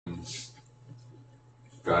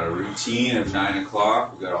Got a routine of 9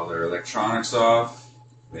 o'clock. We got all their electronics off.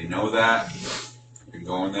 They know that. We've been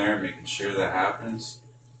going there, making sure that happens.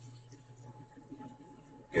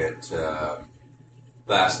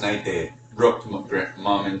 Last night they roped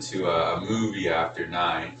mom into a movie after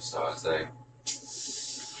 9, so I was like,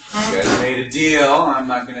 you guys made a deal. I'm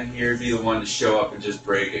not going to be the one to show up and just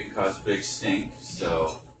break it and cause a big stink.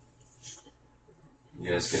 So you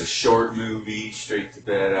guys get a short movie, straight to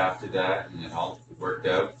bed after that, and it all worked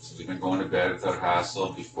out. So we've been going to bed without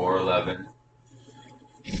hassle before 11.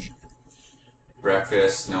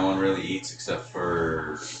 Breakfast, no one really eats except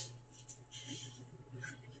for,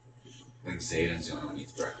 I think Zayden's the only one who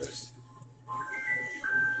eats breakfast.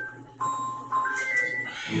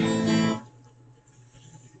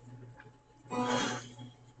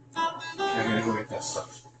 I'm gonna go get that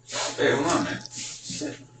stuff. Hey, hold on, man.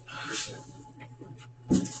 Sit.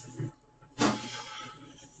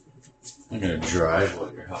 I'm gonna drive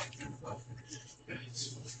while you're helping.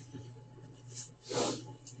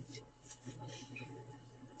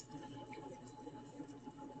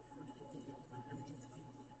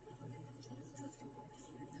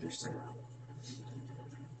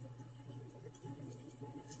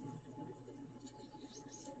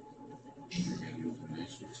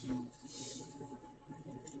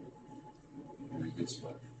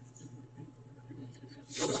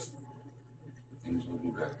 Things will be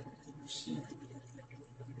better.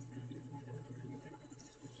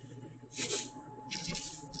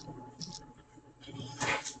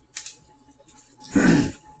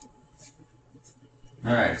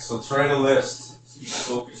 Alright, so let's write a list. Let's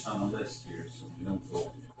focus on the list here so we don't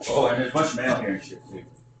go. Oh, and there's a bunch of mail here and shit too.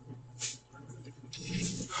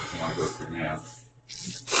 I want to go through mail.